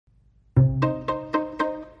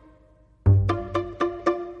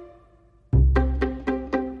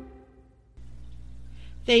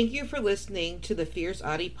Thank you for listening to the Fierce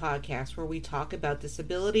Audie podcast, where we talk about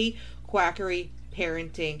disability, quackery,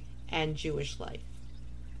 parenting, and Jewish life.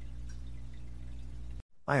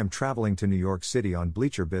 I am traveling to New York City on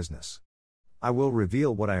bleacher business. I will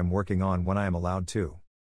reveal what I am working on when I am allowed to.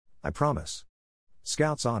 I promise.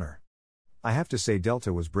 Scout's honor. I have to say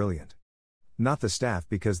Delta was brilliant. Not the staff,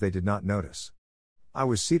 because they did not notice. I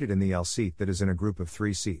was seated in the L seat that is in a group of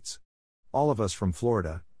 3 seats. All of us from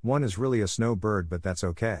Florida. One is really a snowbird, but that's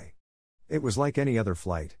okay. It was like any other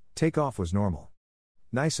flight, takeoff was normal.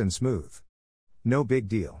 Nice and smooth. No big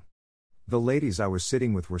deal. The ladies I was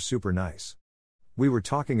sitting with were super nice. We were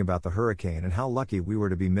talking about the hurricane and how lucky we were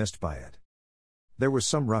to be missed by it. There was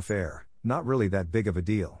some rough air, not really that big of a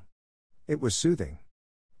deal. It was soothing.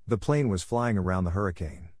 The plane was flying around the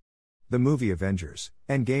hurricane. The movie Avengers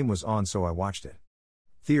Endgame was on, so I watched it.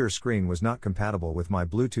 Theater screen was not compatible with my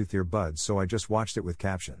Bluetooth earbuds, so I just watched it with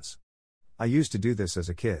captions. I used to do this as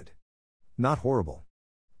a kid. Not horrible.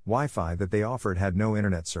 Wi-Fi that they offered had no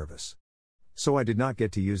internet service. So I did not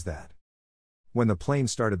get to use that. When the plane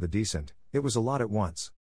started the descent, it was a lot at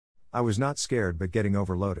once. I was not scared but getting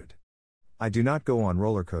overloaded. I do not go on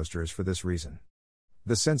roller coasters for this reason.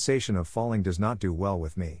 The sensation of falling does not do well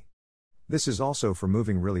with me. This is also for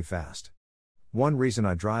moving really fast. One reason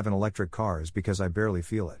I drive an electric car is because I barely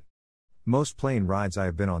feel it. Most plane rides I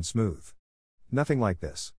have been on smooth. Nothing like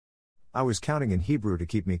this. I was counting in Hebrew to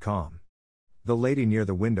keep me calm. The lady near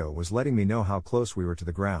the window was letting me know how close we were to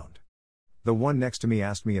the ground. The one next to me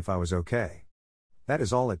asked me if I was okay. That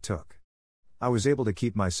is all it took. I was able to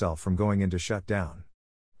keep myself from going into shutdown.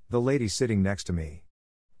 The lady sitting next to me.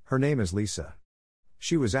 Her name is Lisa.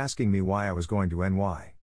 She was asking me why I was going to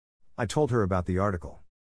NY. I told her about the article.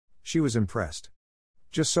 She was impressed.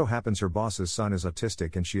 Just so happens her boss's son is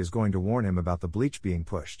autistic and she is going to warn him about the bleach being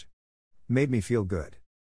pushed. Made me feel good.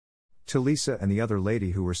 To Lisa and the other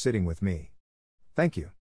lady who were sitting with me. Thank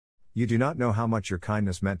you. You do not know how much your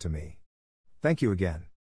kindness meant to me. Thank you again.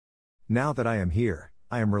 Now that I am here,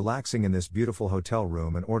 I am relaxing in this beautiful hotel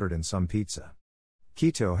room and ordered in some pizza.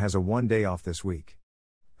 Keto has a 1-day off this week.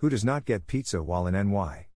 Who does not get pizza while in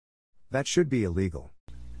NY? That should be illegal.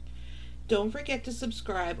 Don't forget to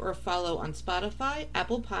subscribe or follow on Spotify,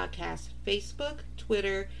 Apple Podcasts, Facebook,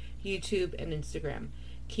 Twitter, YouTube, and Instagram.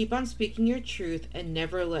 Keep on speaking your truth and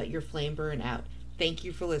never let your flame burn out. Thank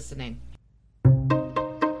you for listening.